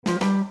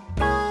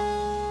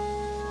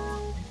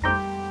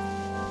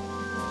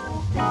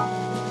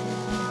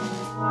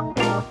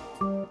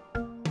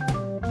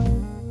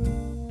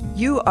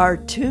You are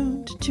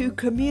tuned to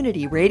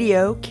Community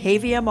Radio,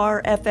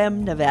 KVMR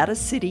FM Nevada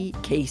City,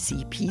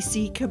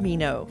 KCPC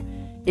Camino.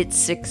 It's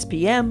 6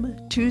 p.m.,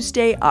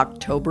 Tuesday,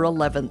 October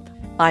 11th.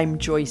 I'm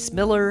Joyce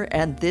Miller,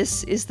 and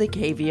this is the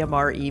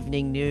KVMR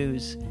Evening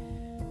News.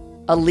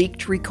 A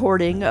leaked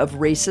recording of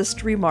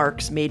racist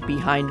remarks made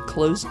behind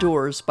closed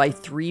doors by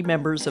 3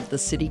 members of the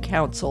City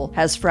Council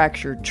has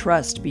fractured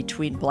trust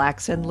between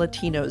Blacks and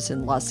Latinos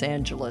in Los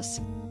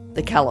Angeles.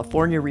 The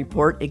California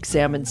report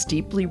examines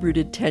deeply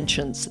rooted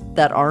tensions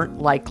that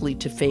aren't likely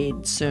to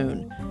fade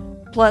soon.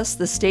 Plus,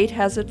 the state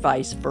has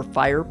advice for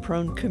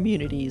fire-prone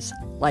communities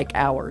like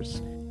ours.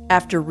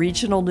 After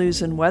regional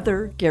news and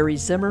weather, Gary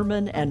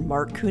Zimmerman and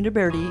Mark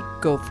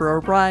Cunaberti go for a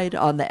ride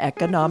on the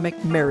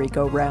economic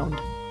merry-go-round.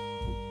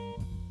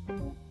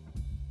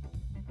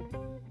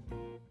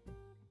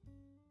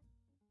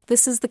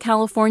 This is the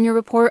California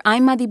Report.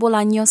 I'm Madi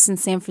Bolaños in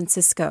San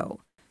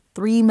Francisco.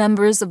 3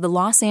 members of the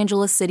Los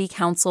Angeles City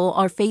Council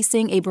are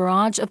facing a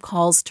barrage of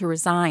calls to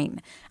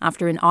resign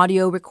after an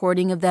audio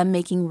recording of them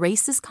making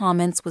racist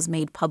comments was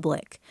made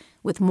public.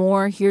 With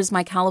more, here's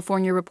my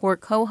California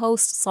Report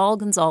co-host, Saul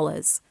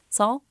Gonzalez.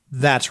 Saul?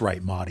 That's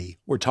right, Madi.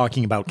 We're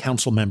talking about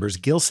council members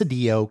Gil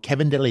Cedillo,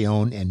 Kevin De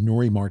Leon, and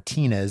Nury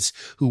Martinez,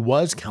 who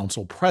was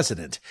council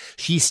president.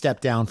 She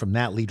stepped down from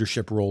that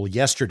leadership role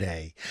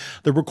yesterday.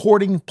 The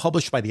recording,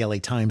 published by the LA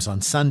Times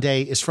on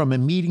Sunday, is from a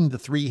meeting the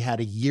 3 had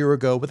a year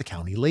ago with a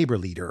county labor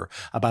leader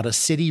about a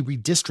city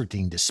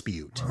redistricting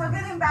dispute. So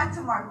getting back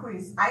to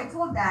Marquise, I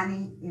told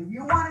Danny, if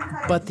you want to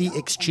cut But the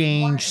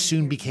exchange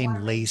soon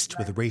became laced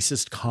with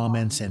racist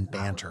comments and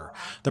banter.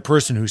 The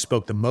person who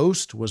spoke the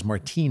most was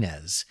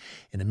Martinez.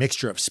 In a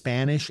mixture of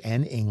Spanish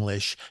and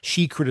English,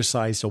 she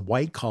criticized a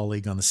white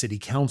colleague on the city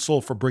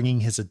council for bringing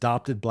his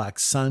adopted black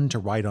son to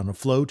ride on a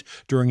float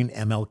during an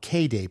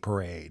MLK Day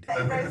parade. Like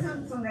on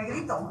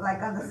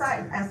the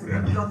side, you sit next to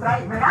it, you don't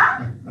got the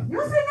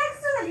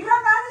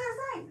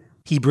side.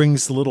 He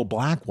brings the little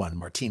black one,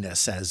 Martinez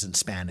says in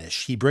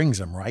Spanish. He brings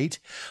him, right?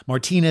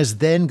 Martinez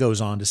then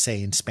goes on to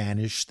say in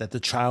Spanish that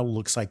the child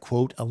looks like,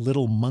 quote, a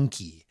little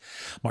monkey.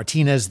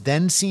 Martinez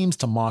then seems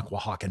to mock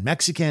Oaxacan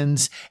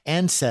Mexicans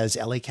and says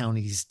LA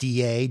County's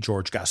DA,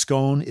 George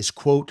Gascon, is,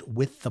 quote,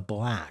 with the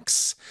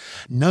blacks.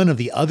 None of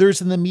the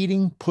others in the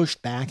meeting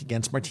pushed back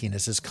against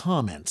Martinez's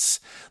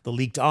comments. The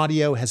leaked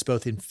audio has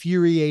both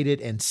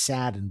infuriated and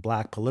saddened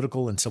black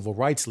political and civil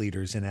rights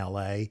leaders in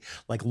LA,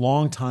 like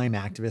longtime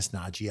activist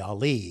Naji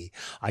Ali.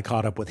 I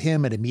caught up with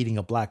him at a meeting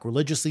of black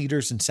religious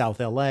leaders in South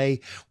LA,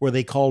 where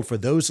they called for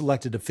those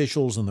elected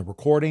officials in the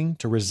recording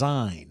to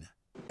resign.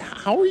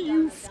 How are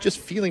you just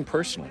feeling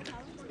personally?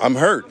 I'm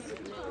hurt.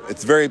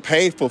 It's very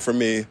painful for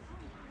me.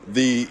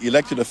 The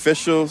elected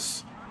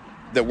officials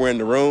that were in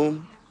the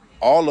room,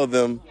 all of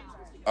them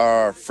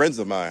are friends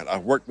of mine.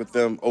 I've worked with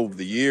them over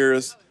the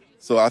years,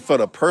 so I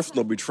felt a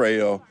personal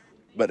betrayal,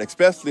 but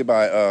especially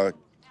by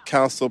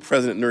Council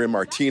President Nury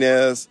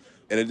Martinez,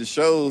 and it just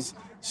shows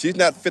she's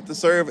not fit to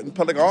serve in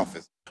public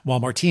office. While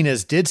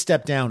Martinez did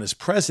step down as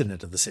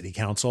president of the city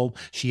council,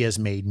 she has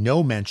made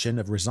no mention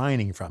of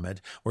resigning from it,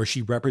 where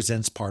she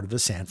represents part of the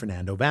San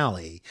Fernando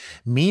Valley.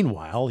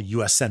 Meanwhile,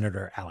 U.S.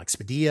 Senator Alex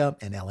Padilla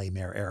and L.A.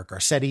 Mayor Eric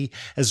Garcetti,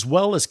 as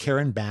well as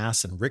Karen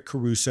Bass and Rick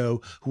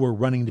Caruso, who are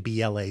running to be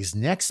L.A.'s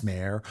next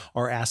mayor,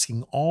 are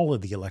asking all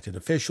of the elected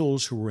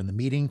officials who were in the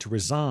meeting to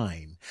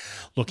resign.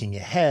 Looking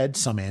ahead,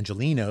 some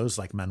Angelinos,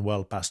 like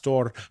Manuel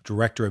Pastor,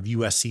 director of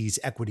USC's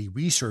Equity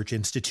Research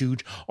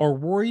Institute, are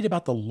worried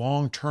about the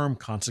long-term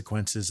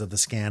consequences of the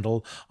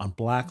scandal on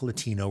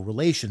Black-Latino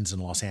relations in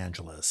Los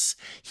Angeles.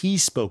 He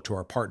spoke to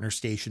our partner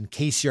station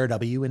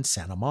KCRW in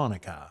Santa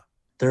Monica.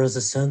 There is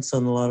a sense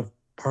on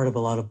part of a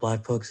lot of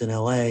Black folks in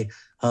LA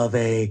of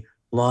a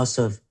loss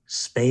of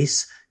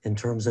space in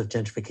terms of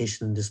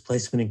gentrification and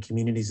displacement in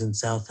communities in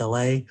South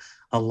LA,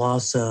 a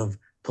loss of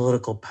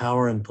political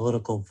power and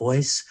political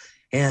voice,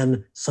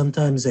 and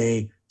sometimes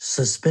a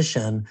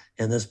suspicion,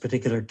 in this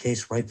particular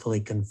case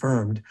rightfully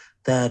confirmed,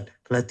 that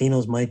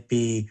Latinos might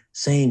be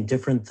saying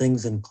different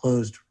things in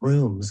closed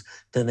rooms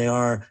than they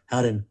are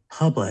out in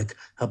public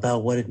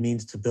about what it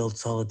means to build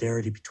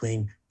solidarity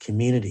between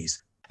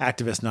communities.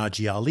 Activist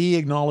Naji Ali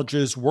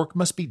acknowledges work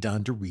must be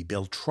done to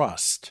rebuild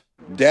trust.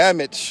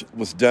 Damage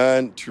was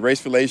done to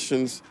race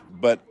relations,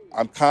 but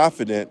I'm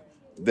confident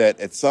that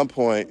at some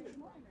point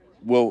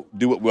we'll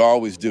do what we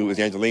always do as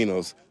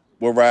Angelinos.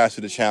 We'll rise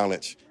to the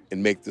challenge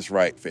and make this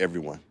right for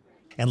everyone.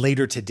 And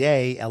later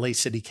today, LA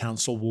City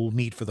Council will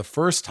meet for the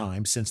first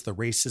time since the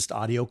racist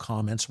audio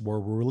comments were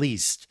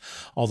released.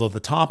 Although the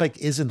topic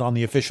isn't on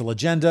the official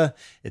agenda,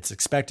 it's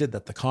expected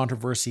that the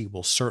controversy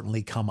will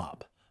certainly come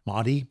up.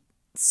 Madi?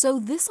 So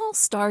this all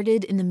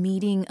started in a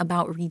meeting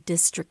about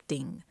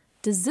redistricting.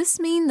 Does this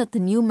mean that the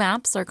new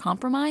maps are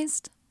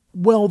compromised?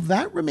 Well,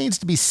 that remains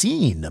to be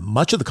seen.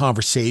 Much of the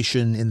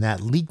conversation in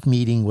that leaked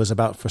meeting was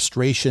about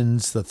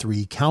frustrations the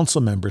three council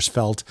members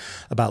felt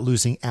about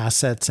losing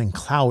assets and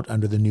clout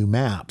under the new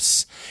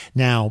maps.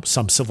 Now,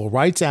 some civil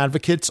rights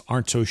advocates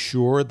aren't so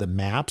sure the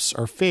maps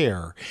are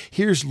fair.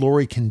 Here's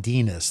Lori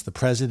Condinas, the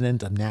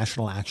president of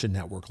National Action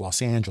Network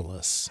Los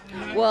Angeles.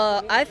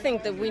 Well, I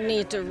think that we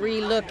need to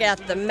relook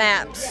at the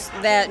maps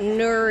that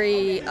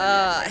Nuri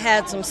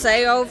had some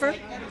say over.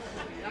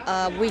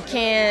 We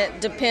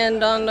can't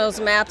depend on those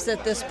maps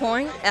at this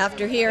point.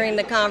 After hearing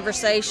the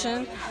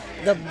conversation,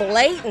 the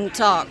blatant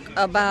talk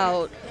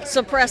about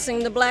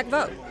suppressing the black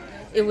vote.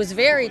 It was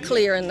very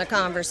clear in the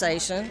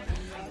conversation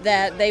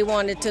that they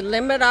wanted to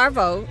limit our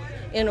vote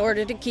in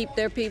order to keep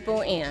their people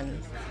in.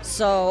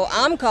 So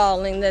I'm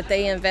calling that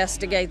they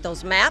investigate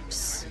those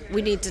maps.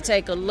 We need to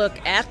take a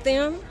look at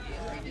them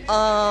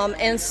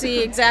and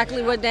see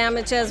exactly what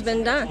damage has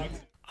been done.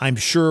 I'm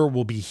sure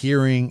we'll be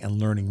hearing and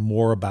learning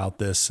more about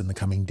this in the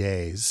coming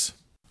days.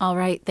 All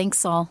right. Thanks,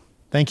 Saul.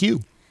 Thank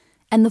you.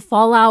 And the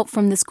fallout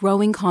from this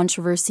growing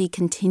controversy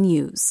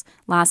continues.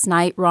 Last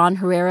night, Ron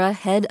Herrera,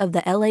 head of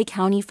the LA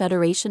County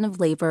Federation of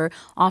Labor,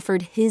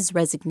 offered his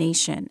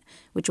resignation,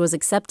 which was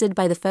accepted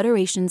by the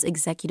Federation's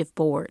executive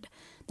board.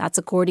 That's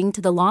according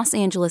to the Los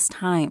Angeles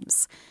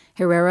Times.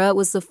 Herrera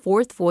was the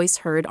fourth voice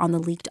heard on the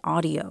leaked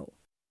audio.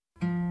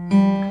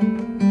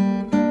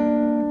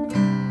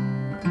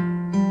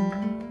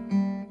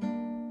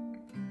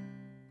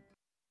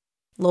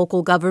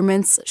 Local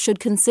governments should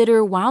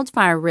consider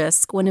wildfire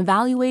risk when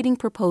evaluating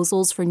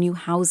proposals for new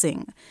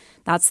housing.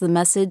 That's the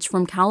message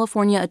from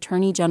California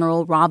Attorney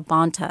General Rob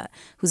Bonta,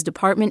 whose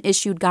department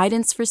issued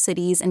guidance for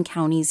cities and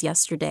counties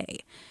yesterday.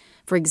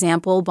 For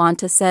example,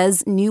 Bonta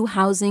says new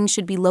housing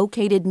should be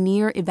located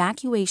near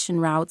evacuation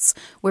routes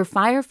where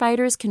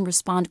firefighters can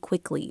respond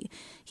quickly.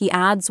 He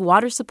adds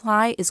water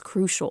supply is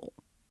crucial.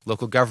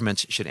 Local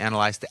governments should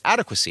analyze the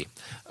adequacy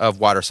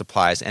of water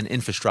supplies and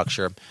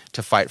infrastructure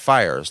to fight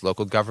fires.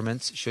 Local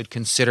governments should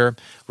consider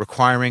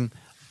requiring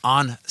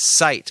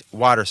on-site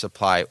water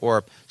supply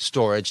or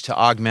storage to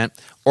augment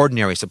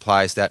ordinary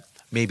supplies that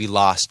may be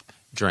lost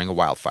during a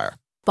wildfire.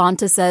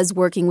 Bonta says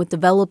working with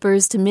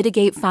developers to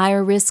mitigate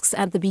fire risks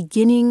at the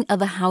beginning of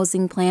a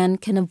housing plan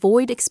can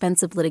avoid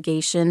expensive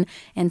litigation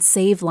and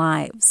save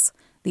lives.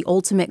 The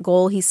ultimate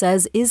goal, he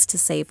says, is to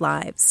save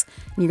lives.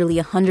 Nearly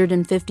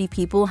 150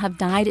 people have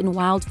died in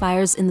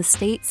wildfires in the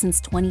state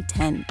since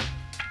 2010.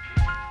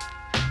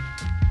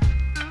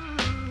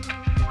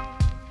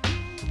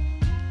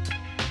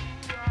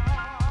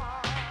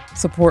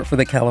 Support for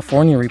the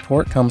California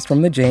Report comes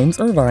from the James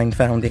Irvine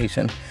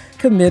Foundation,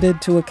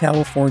 committed to a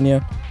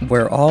California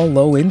where all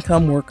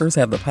low-income workers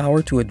have the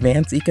power to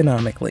advance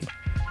economically.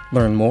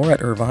 Learn more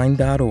at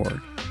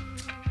irvine.org.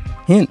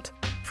 Hint: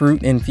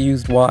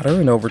 fruit-infused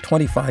water in over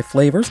 25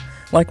 flavors,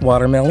 like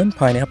watermelon,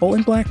 pineapple,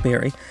 and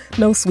blackberry.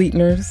 No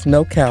sweeteners,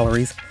 no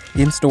calories,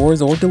 in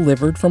stores or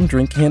delivered from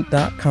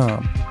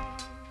drinkhint.com.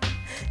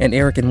 And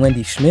Eric and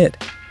Wendy Schmidt,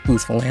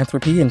 whose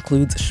philanthropy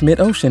includes Schmidt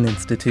Ocean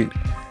Institute.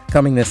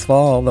 Coming this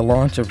fall, the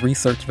launch of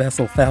research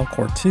vessel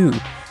Falkor 2,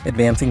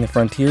 advancing the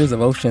frontiers of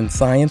ocean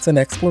science and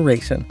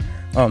exploration.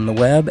 On the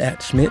web at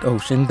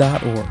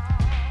schmidtocean.org.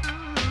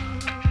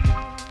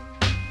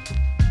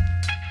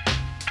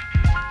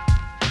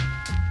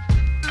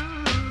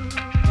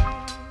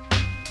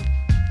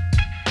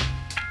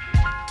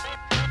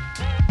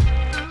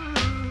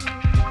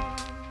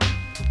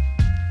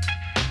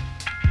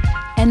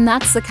 And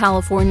that's the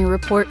California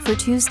Report for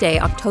Tuesday,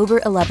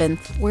 October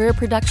 11th. We're a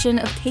production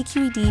of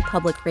KQED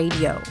Public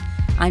Radio.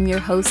 I'm your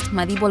host,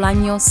 Madi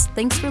Bolaños.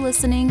 Thanks for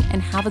listening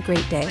and have a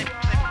great day.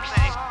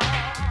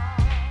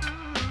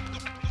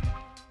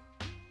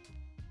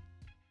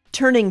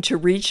 Turning to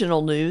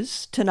regional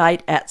news,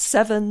 tonight at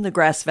 7, the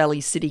Grass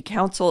Valley City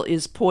Council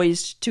is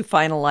poised to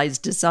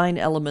finalize design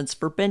elements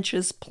for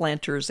benches,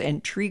 planters,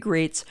 and tree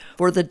grates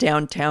for the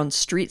downtown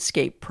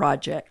streetscape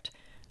project.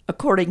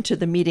 According to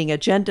the meeting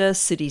agenda,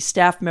 city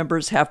staff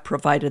members have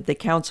provided the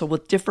council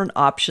with different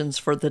options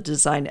for the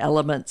design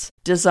elements.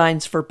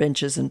 Designs for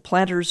benches and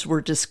planters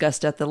were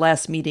discussed at the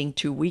last meeting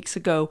 2 weeks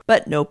ago,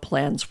 but no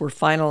plans were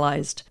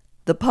finalized.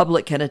 The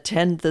public can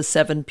attend the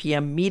 7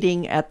 p.m.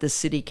 meeting at the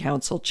City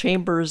Council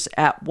chambers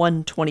at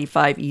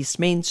 125 East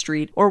Main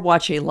Street or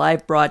watch a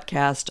live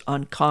broadcast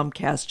on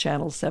Comcast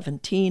Channel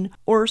 17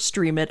 or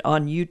stream it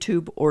on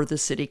YouTube or the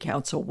City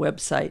Council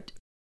website.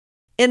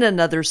 In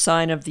another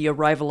sign of the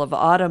arrival of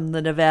autumn,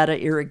 the Nevada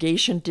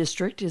Irrigation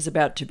District is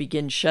about to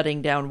begin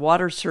shutting down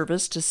water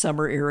service to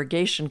summer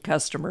irrigation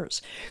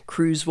customers.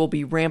 Crews will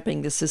be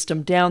ramping the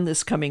system down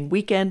this coming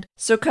weekend,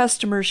 so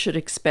customers should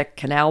expect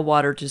canal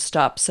water to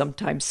stop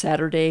sometime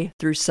Saturday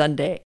through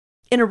Sunday.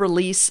 In a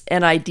release,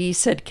 NID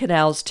said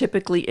canals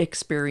typically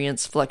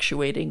experience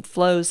fluctuating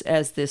flows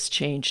as this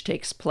change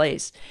takes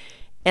place.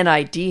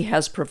 NID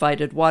has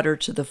provided water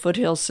to the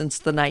foothills since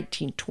the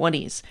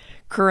 1920s.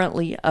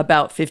 Currently,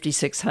 about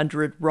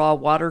 5,600 raw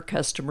water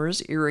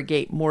customers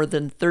irrigate more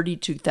than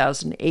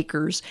 32,000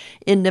 acres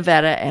in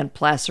Nevada and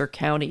Placer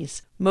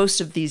counties. Most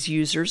of these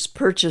users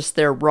purchase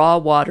their raw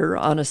water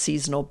on a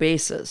seasonal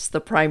basis. The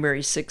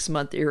primary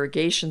 6-month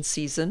irrigation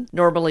season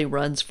normally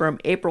runs from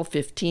April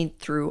 15th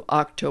through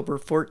October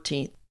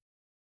 14th.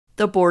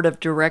 The Board of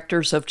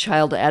Directors of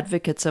Child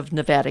Advocates of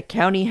Nevada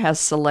County has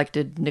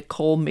selected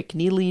Nicole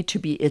McNeely to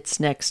be its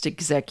next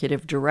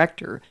executive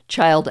director.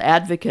 Child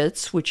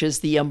Advocates, which is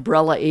the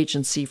umbrella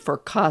agency for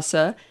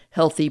CASA,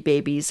 Healthy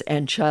Babies,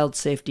 and Child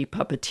Safety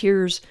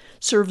Puppeteers,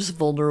 serves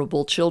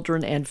vulnerable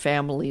children and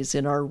families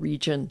in our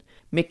region.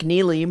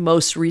 McNeely,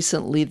 most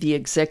recently the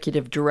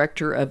executive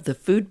director of the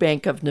Food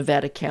Bank of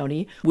Nevada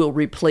County, will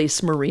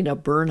replace Marina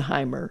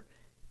Bernheimer.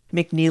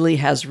 McNeely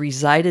has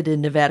resided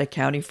in Nevada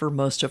County for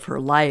most of her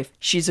life.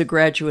 She's a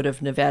graduate of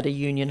Nevada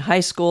Union High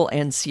School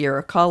and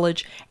Sierra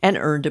College and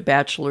earned a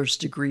bachelor's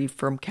degree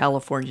from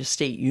California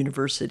State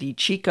University,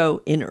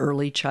 Chico in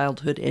early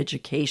childhood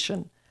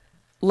education.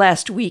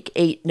 Last week,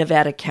 8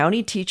 Nevada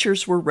County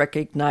teachers were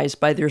recognized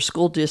by their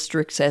school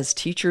districts as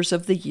Teachers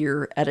of the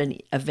Year at an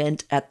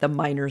event at the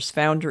Miners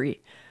Foundry.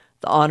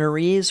 The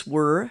honorees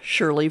were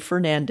Shirley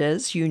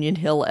Fernandez, Union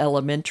Hill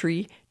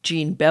Elementary,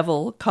 Jean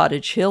Bevel,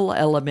 Cottage Hill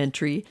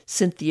Elementary,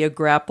 Cynthia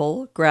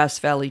Grapple, Grass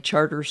Valley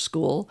Charter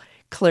School,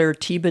 Claire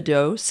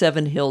Thibodeau,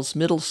 Seven Hills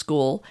Middle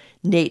School,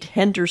 Nate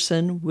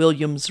Henderson,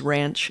 Williams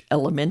Ranch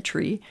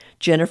Elementary,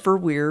 Jennifer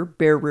Weir,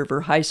 Bear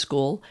River High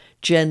School,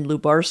 Jen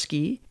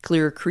Lubarsky,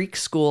 Clear Creek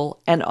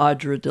School, and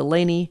Audra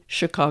Delaney,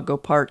 Chicago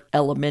Park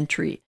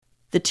Elementary.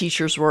 The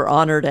teachers were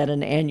honored at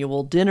an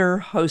annual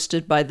dinner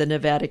hosted by the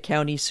Nevada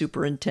County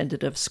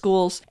Superintendent of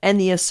Schools and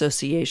the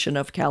Association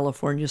of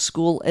California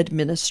School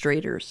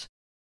Administrators.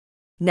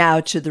 Now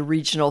to the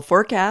regional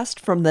forecast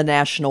from the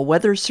National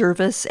Weather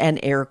Service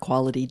and air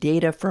quality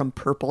data from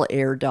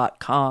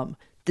purpleair.com.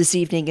 This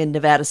evening in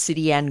Nevada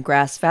City and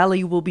Grass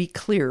Valley will be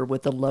clear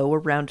with a low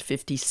around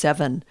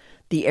 57.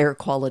 The air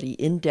quality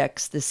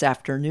index this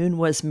afternoon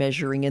was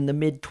measuring in the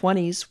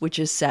mid-20s, which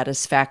is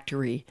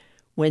satisfactory.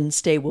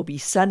 Wednesday will be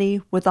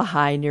sunny with a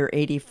high near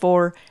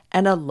 84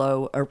 and a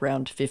low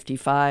around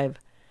 55.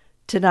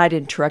 Tonight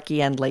in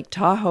Truckee and Lake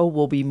Tahoe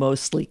will be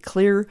mostly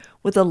clear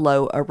with a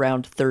low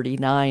around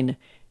 39.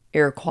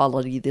 Air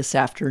quality this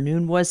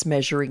afternoon was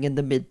measuring in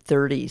the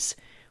mid-30s.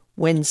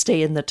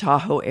 Wednesday in the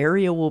Tahoe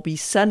area will be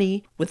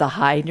sunny with a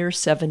high near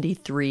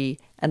 73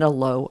 and a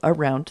low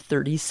around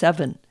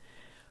 37.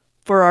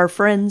 For our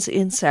friends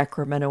in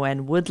Sacramento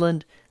and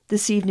Woodland,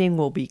 this evening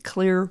will be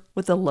clear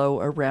with a low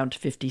around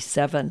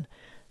 57.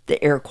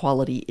 The air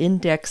quality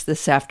index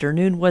this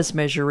afternoon was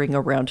measuring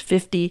around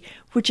 50,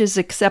 which is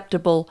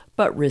acceptable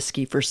but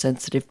risky for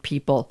sensitive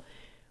people.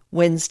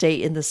 Wednesday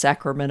in the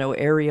Sacramento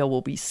area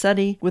will be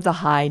sunny with a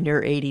high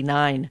near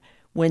 89.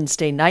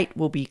 Wednesday night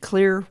will be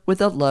clear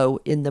with a low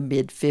in the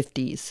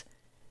mid-50s.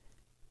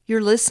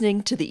 You're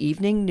listening to the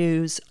evening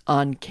news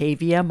on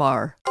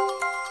KVMR.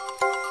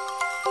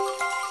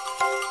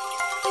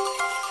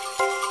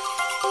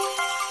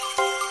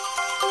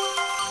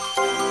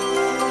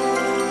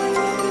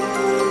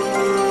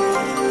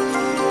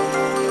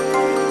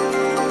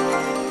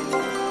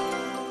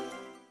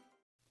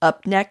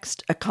 Up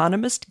next,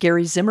 economist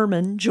Gary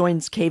Zimmerman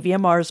joins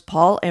KVMR's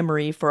Paul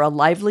Emery for a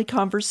lively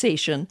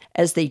conversation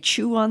as they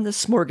chew on the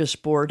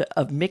smorgasbord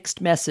of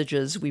mixed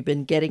messages we've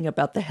been getting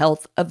about the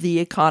health of the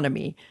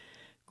economy.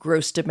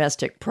 Gross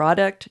domestic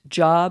product,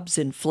 jobs,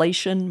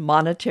 inflation,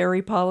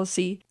 monetary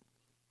policy.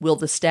 Will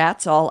the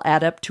stats all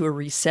add up to a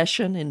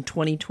recession in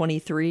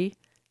 2023?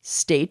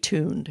 Stay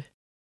tuned.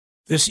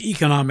 This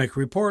economic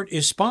report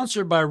is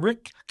sponsored by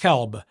Rick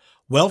Kalb,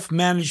 Wealth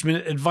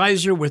Management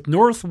Advisor with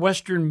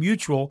Northwestern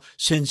Mutual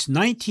since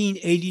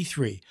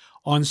 1983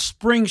 on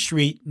Spring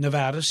Street,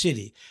 Nevada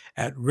City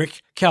at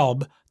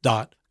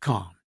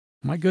rickkalb.com.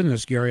 My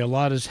goodness, Gary, a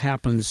lot has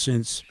happened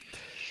since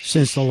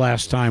the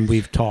last time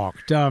we've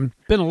talked. Been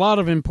a lot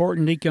of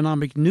important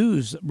economic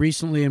news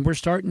recently, and we're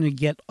starting to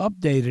get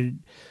updated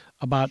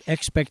about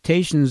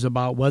expectations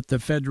about what the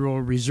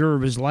Federal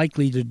Reserve is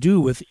likely to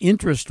do with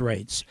interest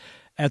rates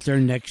at their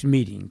next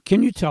meeting.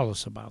 Can you tell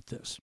us about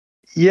this?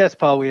 Yes,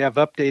 Paul, we have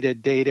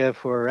updated data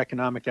for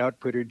economic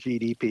output or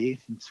GDP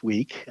this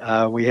week.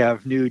 We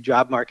have new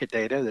job market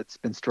data that's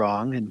been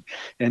strong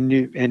and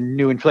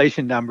new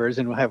inflation numbers,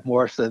 and we'll have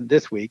more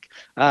this week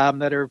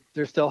they're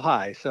still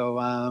high. So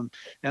and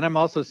I'm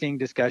also seeing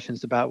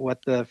discussions about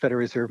what the Federal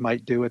Reserve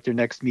might do at their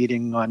next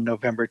meeting on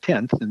November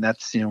 10th, and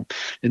that's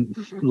and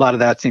a lot of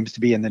that seems to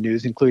be in the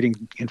news, including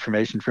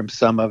information from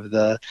some of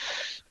the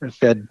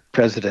Fed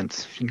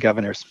presidents and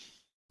governors.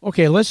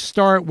 Okay, let's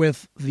start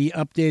with the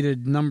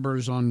updated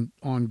numbers on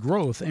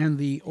growth and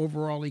the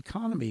overall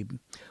economy.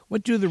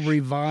 What do the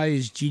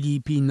revised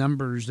GDP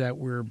numbers that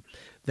were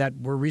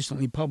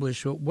recently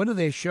published, what do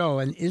they show,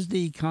 and is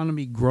the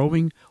economy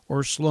growing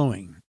or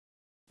slowing?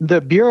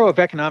 The Bureau of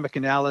Economic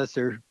Analysis,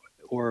 or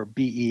or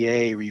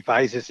BEA,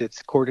 revises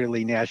its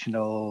quarterly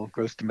national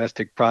gross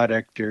domestic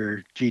product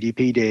or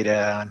GDP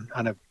data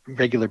on a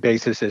regular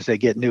basis as they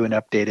get new and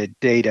updated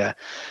data.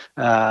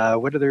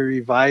 What are the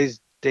revised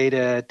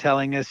data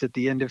telling us at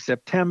the end of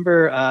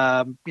September?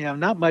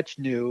 Not much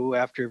new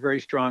after a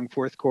very strong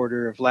fourth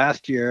quarter of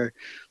last year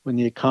when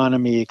the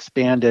economy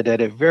expanded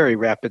at a very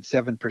rapid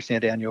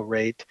 7% annual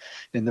rate.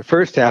 In the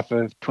first half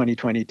of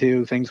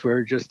 2022, things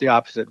were just the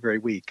opposite, very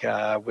weak,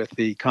 with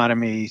the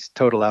economy's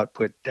total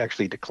output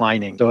actually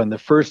declining. So in the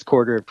first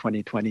quarter of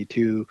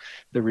 2022,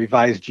 the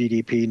revised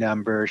GDP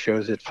number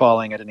shows it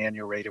falling at an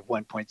annual rate of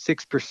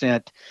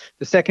 1.6%.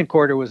 The second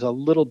quarter was a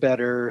little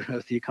better,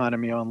 with the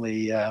economy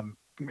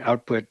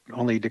output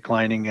only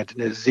declining at a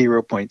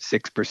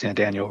 0.6%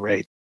 annual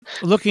rate.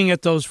 Looking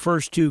at those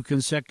first two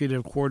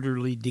consecutive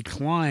quarterly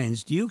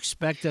declines, do you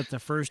expect that the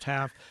first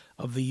half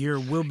of the year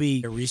will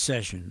be a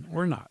recession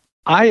or not?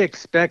 I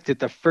expect that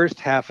the first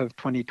half of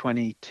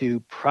 2022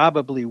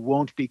 probably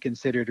won't be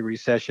considered a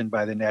recession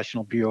by the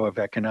National Bureau of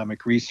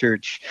Economic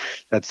Research.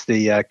 That's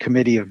the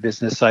Committee of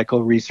Business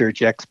Cycle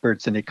Research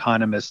experts and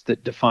economists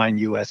that define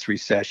U.S.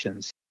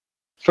 recessions.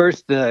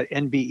 First, the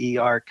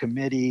NBER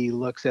committee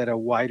looks at a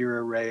wider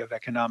array of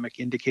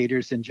economic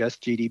indicators than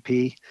just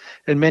GDP.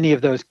 And many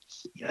of those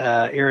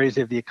areas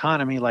of the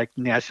economy, like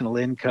national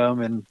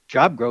income and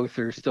job growth,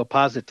 are still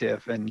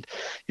positive. And,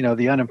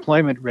 the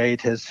unemployment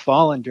rate has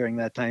fallen during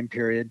that time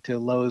period to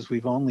lows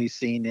we've only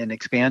seen in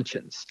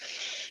expansions.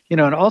 And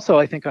also,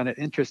 I think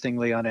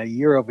interestingly, on a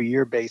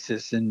year-over-year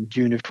basis in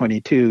June of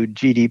 22,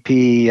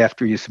 GDP,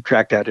 after you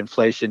subtract out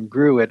inflation,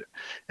 grew at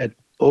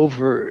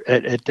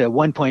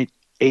 1.8%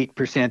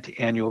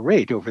 annual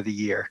rate over the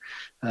year,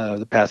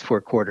 the past four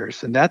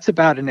quarters. And that's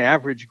about an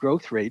average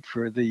growth rate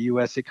for the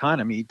U.S.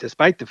 economy,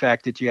 despite the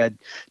fact that you had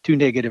two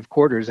negative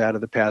quarters out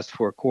of the past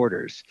four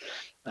quarters.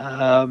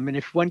 And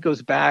if one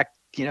goes back,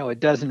 a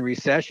dozen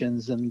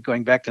recessions, and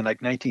going back to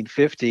like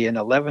 1950, and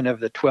 11 of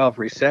the 12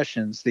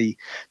 recessions, the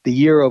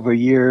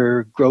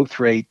year-over-year growth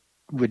rate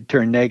would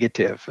turn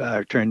negative.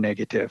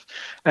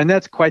 And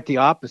that's quite the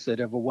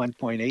opposite of a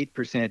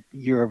 1.8%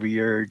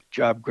 year-over-year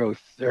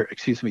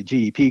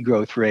GDP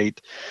growth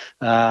rate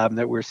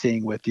that we're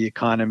seeing with the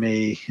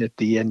economy at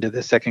the end of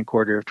the second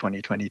quarter of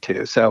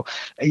 2022. So,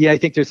 I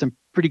think there's some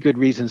pretty good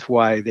reasons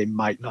why they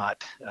might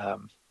not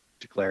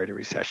declare it a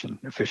recession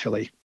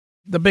officially.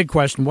 The big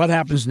question, what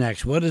happens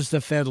next? What is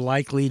the Fed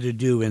likely to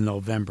do in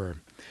November?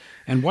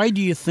 And why do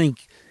you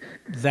think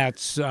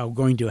that's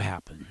going to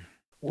happen?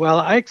 Well,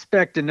 I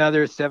expect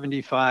another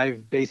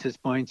 75 basis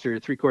points or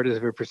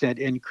 0.75%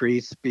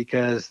 increase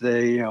because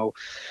they,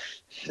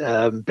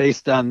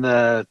 based on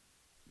the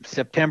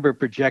September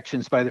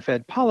projections by the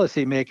Fed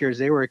policymakers,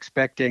 they were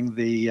expecting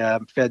the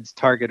Fed's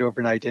target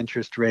overnight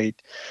interest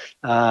rate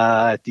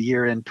at the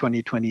year end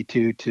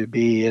 2022 to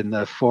be in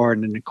the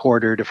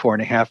 4.25% to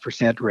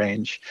 4.5%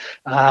 range.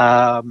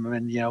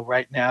 And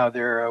right now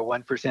they're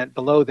 1%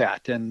 below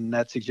that, and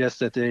that suggests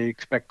that they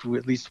expect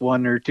at least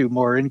one or two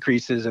more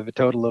increases of a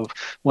total of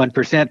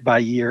 1% by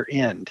year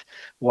end.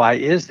 Why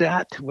is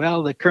that?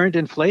 Well, the current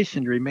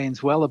inflation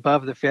remains well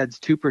above the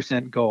Fed's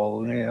 2%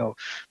 goal.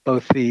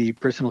 Both the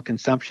personal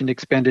consumption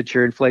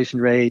expenditure inflation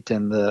rate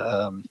and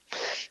the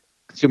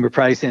consumer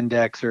price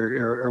index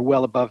are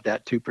well above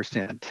that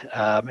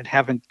 2% and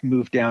haven't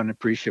moved down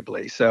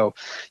appreciably. So,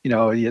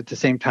 at the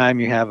same time,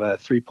 you have a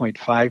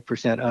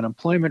 3.5%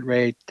 unemployment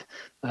rate,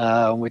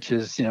 which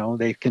is,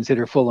 they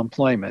consider full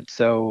employment.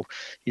 So,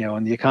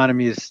 and the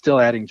economy is still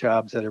adding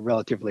jobs at a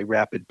relatively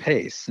rapid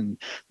pace. And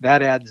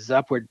that adds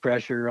upward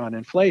pressure on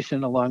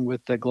inflation, along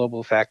with the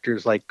global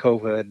factors like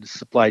COVID,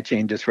 supply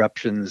chain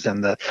disruptions,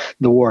 and the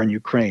war in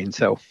Ukraine.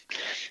 So,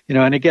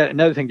 and again,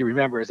 another thing to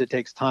remember is it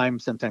takes time,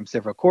 sometimes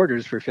several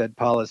quarters, for Fed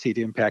policy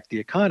to impact the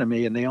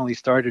economy. And they only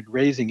started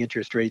raising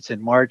interest rates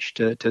in March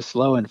to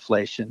slow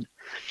inflation.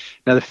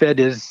 Now, the Fed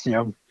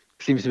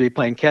seems to be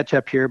playing catch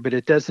up here, but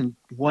it doesn't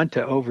want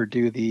to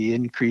overdo the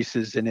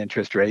increases in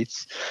interest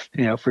rates,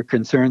 for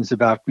concerns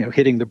about,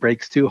 hitting the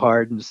brakes too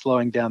hard and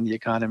slowing down the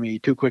economy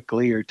too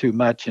quickly or too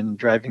much and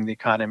driving the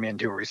economy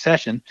into a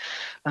recession.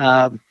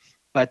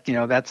 But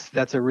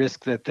that's a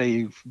risk that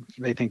they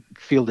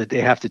feel that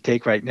they have to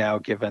take right now,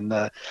 given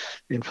the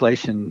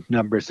inflation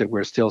numbers that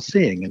we're still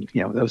seeing. And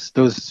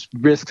those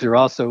risks are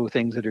also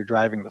things that are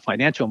driving the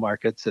financial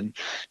markets and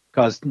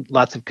cause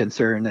lots of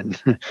concern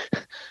and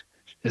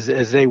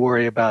as they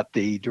worry about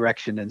the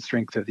direction and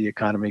strength of the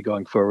economy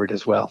going forward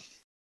as well.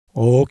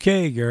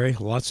 Okay, Gary,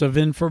 lots of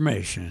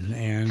information,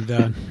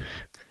 and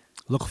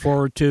look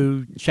forward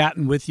to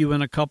chatting with you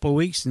in a couple of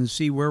weeks and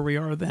see where we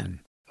are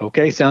then.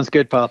 Okay, sounds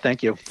good, Paul.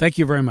 Thank you. Thank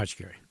you very much,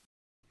 Gary.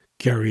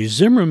 Gary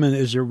Zimmerman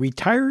is a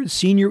retired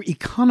senior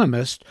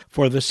economist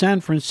for the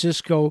San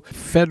Francisco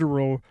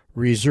Federal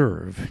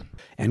Reserve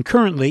and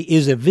currently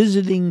is a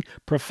visiting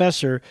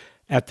professor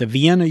at the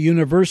Vienna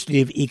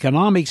University of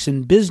Economics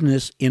and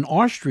Business in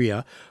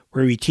Austria,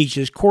 where he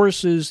teaches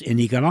courses in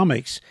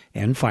economics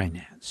and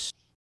finance.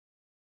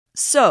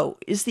 So,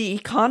 is the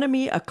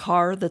economy a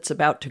car that's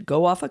about to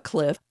go off a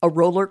cliff, a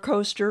roller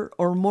coaster,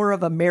 or more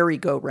of a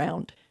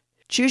merry-go-round?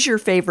 Choose your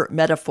favorite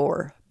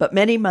metaphor, but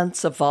many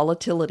months of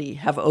volatility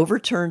have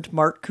overturned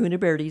Mark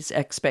Cunaberti's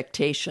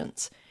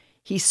expectations.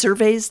 He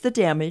surveys the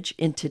damage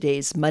in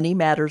today's Money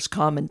Matters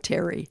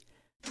commentary.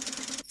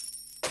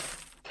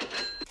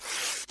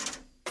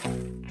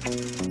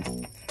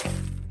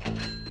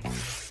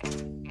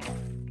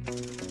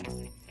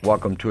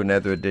 Welcome to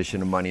another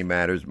edition of Money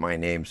Matters. My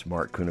name's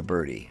Mark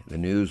Cunaberti. The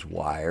news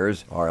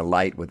wires are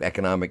alight with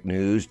economic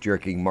news,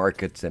 jerking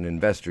markets and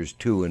investors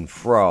to and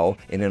fro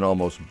in an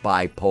almost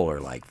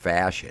bipolar-like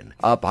fashion.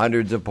 Up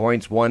hundreds of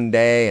points one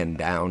day and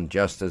down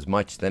just as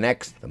much the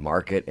next. The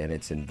market and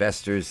its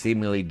investors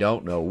seemingly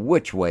don't know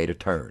which way to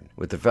turn.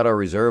 With the Federal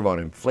Reserve on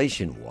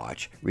inflation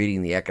watch,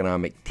 reading the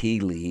economic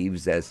tea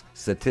leaves as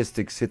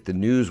statistics hit the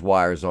news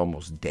wires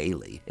almost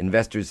daily,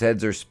 investors'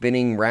 heads are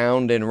spinning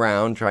round and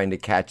round trying to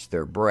catch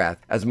their breath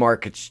as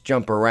markets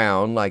jump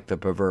around like the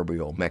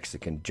proverbial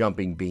Mexican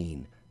jumping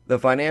bean. The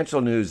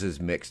financial news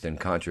is mixed and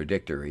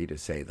contradictory, to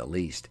say the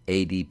least.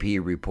 ADP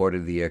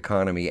reported the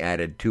economy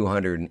added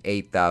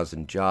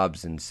 208,000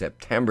 jobs in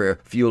September,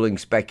 fueling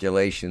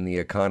speculation the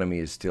economy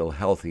is still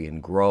healthy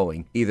and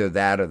growing. Either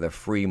that or the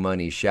free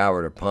money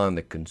showered upon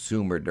the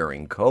consumer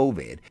during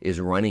COVID is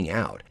running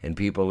out, and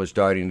people are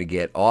starting to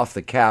get off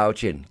the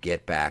couch and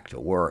get back to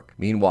work.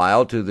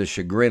 Meanwhile, to the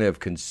chagrin of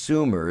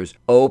consumers,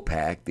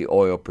 OPEC, the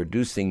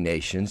oil-producing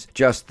nations,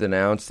 just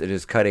announced it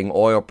is cutting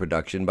oil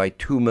production by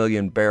 2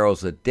 million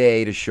barrels a day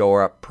to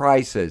shore up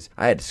prices.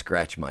 I had to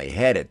scratch my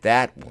head at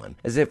that one,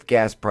 as if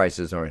gas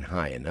prices aren't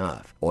high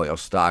enough. Oil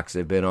stocks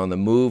have been on the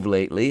move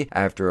lately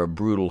after a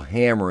brutal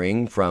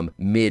hammering from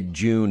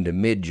mid-June to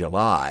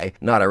mid-July.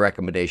 Not a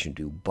recommendation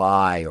to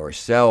buy or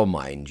sell,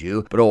 mind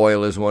you, but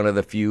oil is one of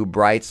the few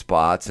bright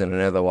spots in an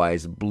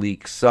otherwise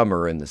bleak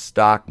summer in the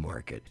stock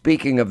market.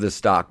 Speaking of the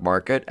stock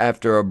market,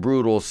 after a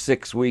brutal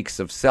 6 weeks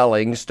of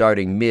selling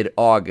starting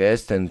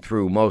mid-August and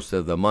through most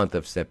of the month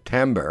of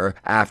September,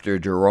 after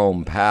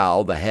Jerome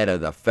Powell, the head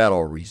of the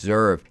Federal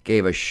Reserve,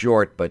 gave a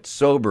short but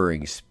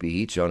sobering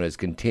speech on his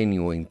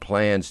continuing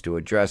plans to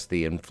address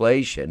the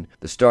inflation,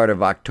 the start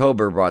of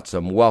October brought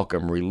some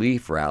welcome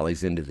relief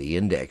rallies into the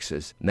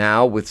indexes.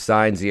 Now, with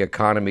signs the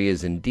economy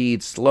is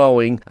indeed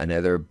slowing,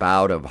 another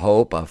bout of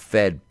hope a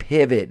Fed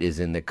pivot is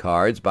in the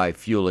cards by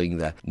fueling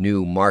the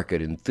new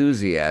market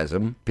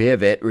enthusiasm.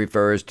 Pivot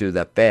refers to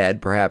the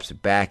Fed perhaps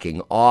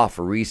backing off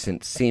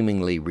recent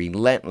seemingly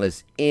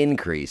relentless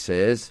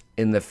increases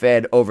in the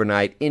Fed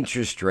overnight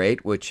interest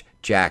rate, which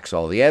jacks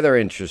all the other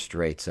interest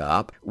rates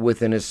up,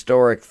 with an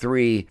historic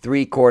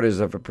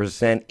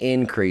 3.75%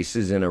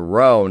 increases in a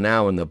row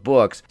now in the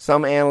books.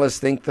 Some analysts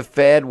think the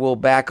Fed will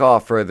back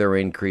off further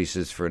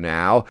increases for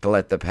now to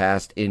let the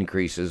past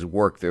increases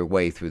work their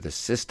way through the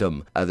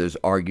system. Others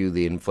argue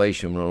the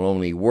inflation will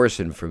only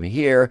worsen from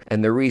here,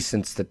 and the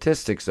recent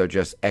statistics are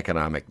just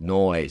economic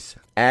noise.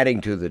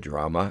 Adding to the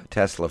drama,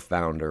 Tesla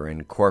founder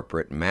and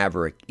corporate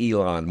maverick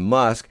Elon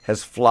Musk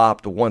has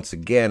flopped once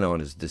again on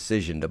his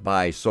decision to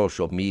buy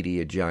social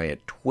media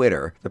giant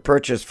Twitter. The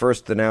purchase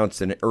first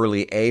announced in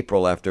early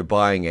April after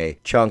buying a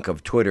chunk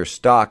of Twitter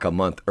stock a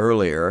month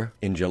earlier.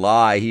 In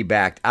July, he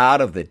backed out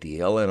of the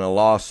deal, and a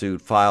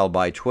lawsuit filed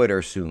by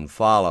Twitter soon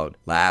followed.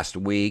 Last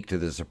week, to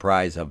the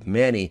surprise of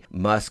many,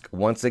 Musk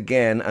once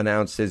again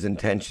announced his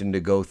intention to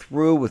go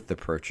through with the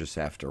purchase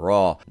after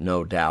all.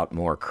 No doubt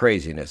more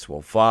craziness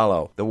will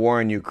follow. The war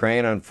in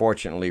Ukraine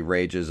unfortunately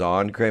rages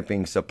on,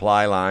 crimping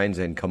supply lines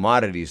and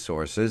commodity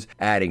sources,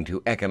 adding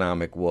to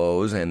economic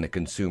woes and the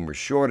consumer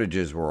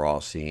shortages we're all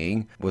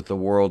seeing, with the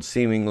world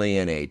seemingly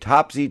in a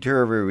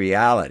topsy-turvy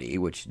reality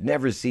which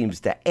never seems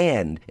to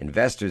end.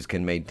 Investors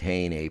can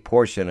maintain a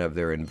portion of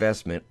their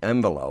investment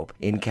envelope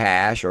in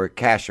cash or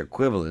cash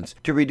equivalents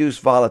to reduce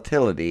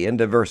volatility and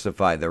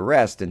diversify the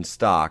rest in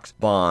stocks,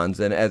 bonds,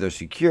 and other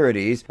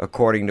securities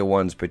according to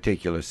one's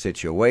particular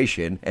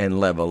situation and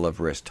level of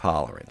risk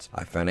tolerance.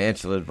 A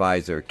financial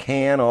advisor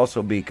can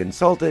also be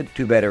consulted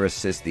to better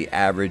assist the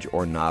average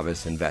or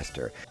novice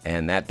investor.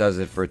 And that does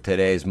it for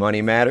today's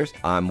Money Matters.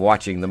 I'm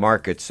watching the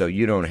markets so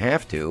you don't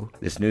have to.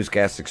 This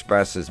newscast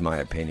expresses my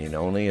opinion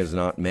only, is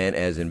not meant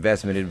as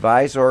investment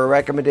advice or a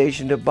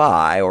recommendation to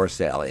buy or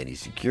sell any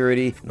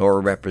security, nor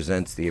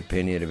represents the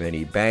opinion of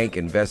any bank,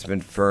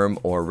 investment firm,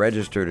 or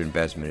registered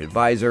investment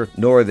advisor,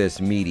 nor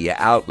this media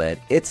outlet,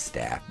 its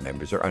staff,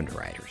 members, or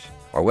underwriters.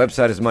 Our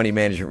website is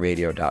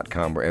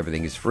moneymanagementradio.com, where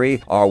everything is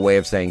free. Our way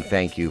of saying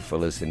thank you for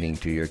listening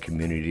to your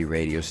community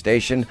radio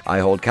station. I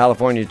hold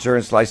California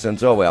Insurance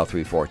License OL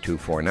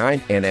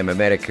 34249 and am a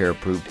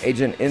Medicare-approved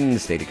agent in the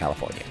state of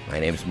California. My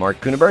name is Mark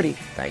Cunaberti.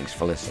 Thanks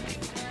for listening.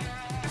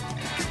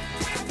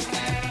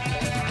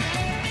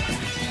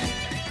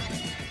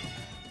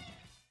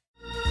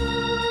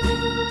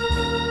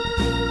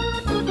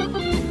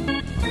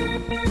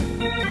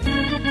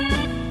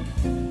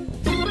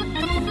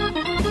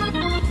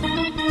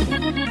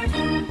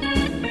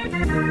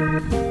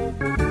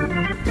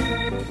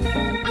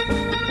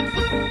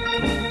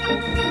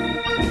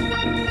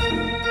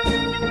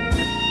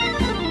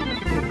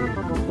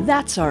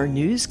 That's our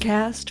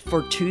newscast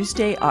for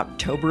Tuesday,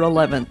 October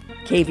 11th.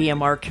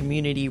 KVMR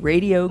Community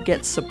Radio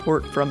gets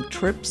support from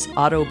Tripp's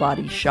Auto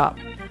Body Shop,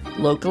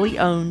 locally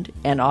owned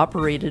and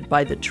operated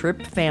by the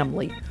Tripp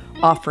family,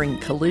 offering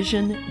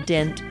collision,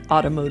 dent,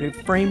 automotive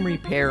frame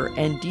repair,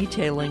 and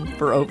detailing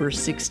for over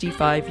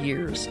 65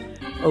 years.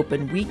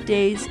 Open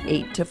weekdays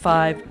 8 to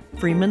 5,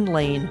 Freeman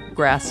Lane,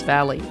 Grass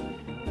Valley.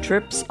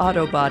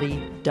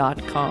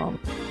 TrippsAutobody.com.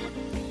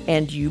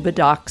 And Yuba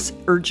Docs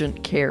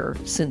Urgent Care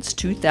since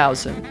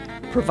 2000,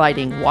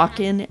 providing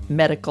walk-in,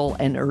 medical,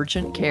 and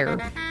urgent care,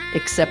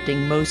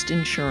 accepting most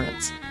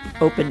insurance.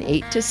 Open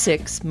 8 to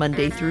 6,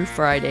 Monday through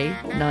Friday,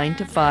 9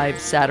 to 5,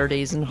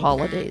 Saturdays and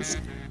holidays.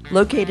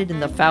 Located in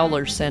the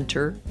Fowler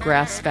Center,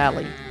 Grass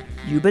Valley.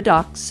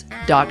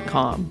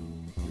 yubadocs.com.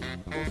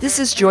 This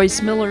is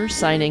Joyce Miller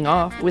signing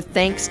off with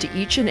thanks to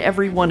each and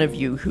every one of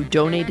you who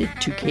donated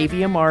to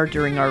KVMR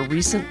during our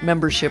recent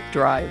membership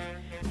drive.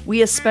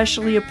 We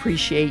especially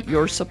appreciate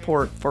your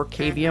support for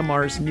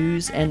KVMR's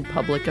news and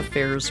public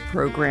affairs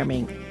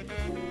programming.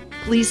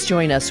 Please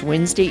join us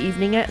Wednesday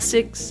evening at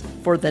 6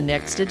 for the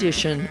next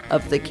edition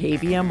of the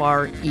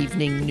KVMR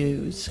Evening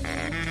News.